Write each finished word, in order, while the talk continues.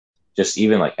just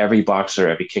even like every boxer,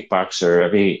 every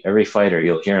kickboxer, every fighter,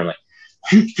 you'll hear them like,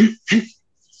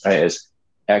 right, is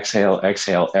exhale,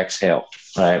 exhale, exhale,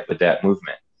 right, with that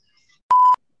movement.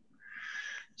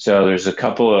 So there's a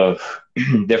couple of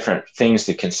different things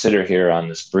to consider here on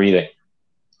this breathing.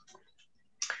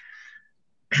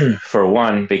 For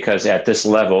one, because at this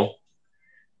level,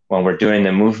 when we're doing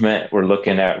the movement, we're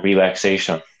looking at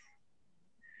relaxation.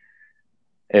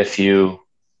 If you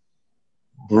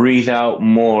breathe out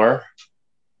more,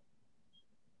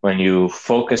 when you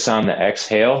focus on the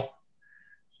exhale,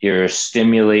 you're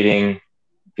stimulating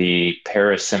the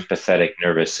parasympathetic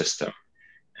nervous system.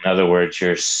 In other words,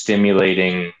 you're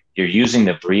using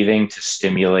the breathing to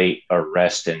stimulate a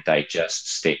rest and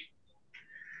digest state.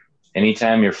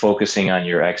 Anytime you're focusing on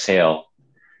your exhale,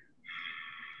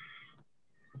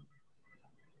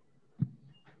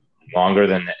 longer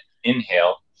than the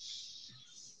inhale,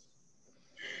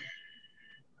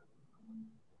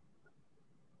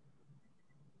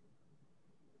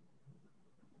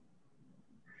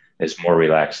 is more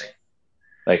relaxing.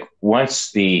 Like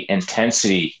once the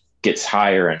intensity gets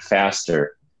higher and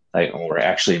faster, like when we're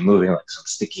actually moving like some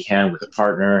sticky hand with a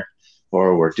partner,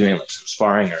 or we're doing like some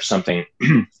sparring or something,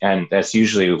 and that's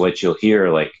usually what you'll hear,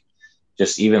 like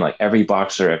just even like every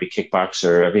boxer, every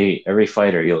kickboxer, every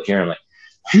fighter, you'll hear them like,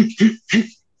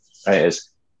 right, is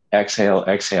exhale,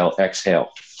 exhale, exhale,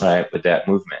 right, with that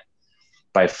movement.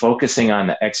 By focusing on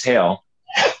the exhale,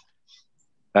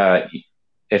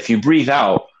 if you breathe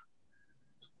out,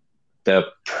 the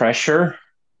pressure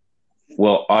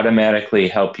will automatically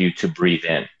help you to breathe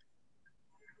in.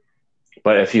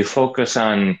 But if you focus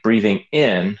on breathing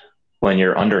in when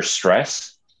you're under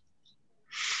stress,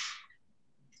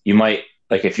 you might,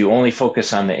 like if you only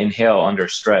focus on the inhale under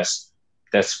stress,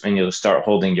 that's when you'll start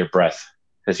holding your breath.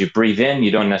 Because you breathe in,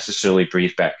 you don't necessarily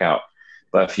breathe back out.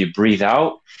 But if you breathe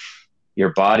out, your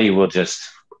body will just,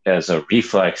 as a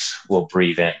reflex, will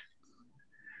breathe in.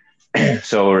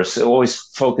 So we're always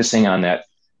focusing on that,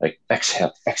 like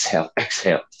exhale, exhale,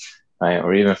 exhale, right?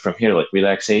 Or even from here, like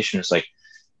relaxation is like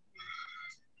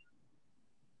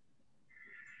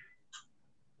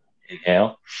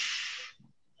inhale,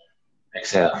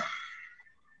 exhale,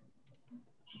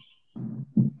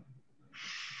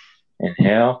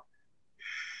 inhale,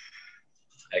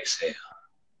 exhale.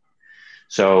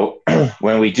 So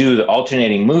when we do the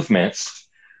alternating movements,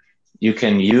 you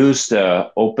can use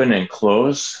the open and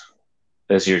close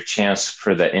as your chance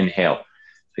for the inhale,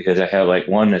 because I have like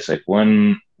one, it's like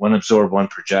one absorb, one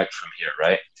project from here,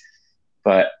 right?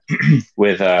 But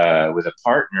with a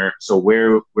partner, so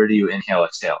where do you inhale,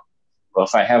 exhale? Well,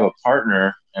 if I have a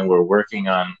partner and we're working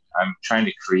on, I'm trying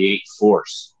to create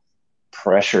force,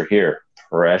 pressure here,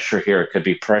 pressure here. It could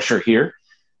be pressure here,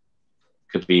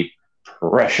 could be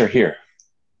pressure here.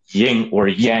 Yin or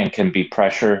yang can be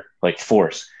pressure, like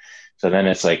force. So then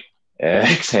it's like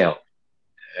exhale,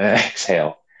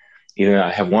 exhale. Even though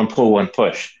I have one pull, one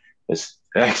push, it's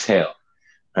exhale,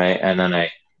 right? And then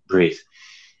I breathe.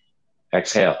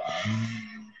 Exhale.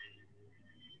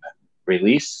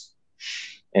 Release.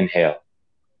 Inhale.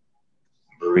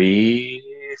 Breathe.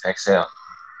 Exhale.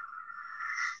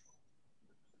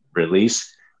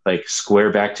 Release. Like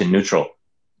square back to neutral.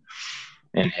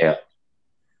 Inhale.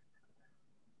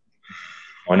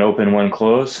 One open, one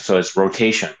close. So it's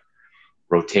rotation.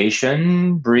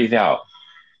 Rotation. Breathe out.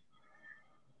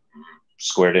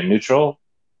 Square to neutral.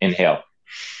 Inhale.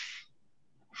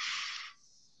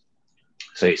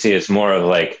 So you see it's more of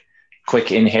like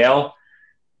quick inhale.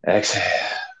 Exhale.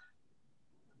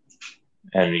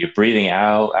 And you're breathing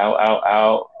out, out, out,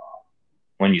 out.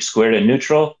 When you square to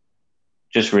neutral,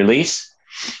 just release.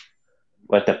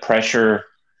 Let the pressure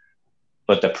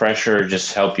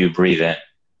just help you breathe in.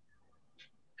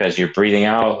 Because you're breathing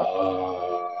out,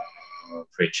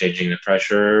 changing the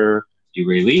pressure, you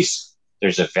release.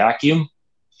 There's a vacuum.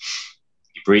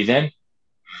 You breathe in,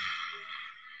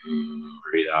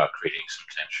 breathe out, creating some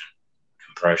tension,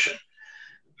 compression.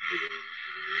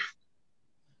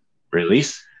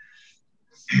 Release.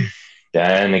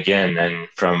 Then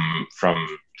from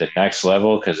the next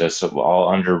level, because it's all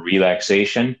under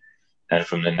relaxation, and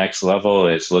from the next level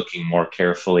is looking more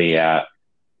carefully at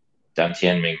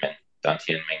Dantian Mingmen,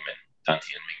 Dantian Mingmen,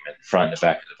 Dantian Mingmen, front and the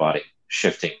back of the body,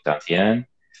 shifting Dantian,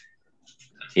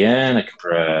 Dantian, I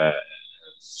compress,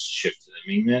 shift to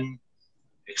the Mingmen,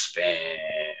 expand,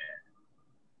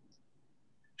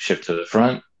 shift to the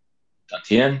front,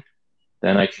 Dantian,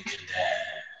 then I can condense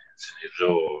and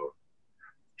absorb,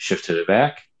 shift to the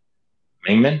back,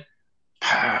 Mingmen,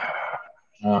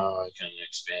 now I can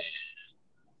expand,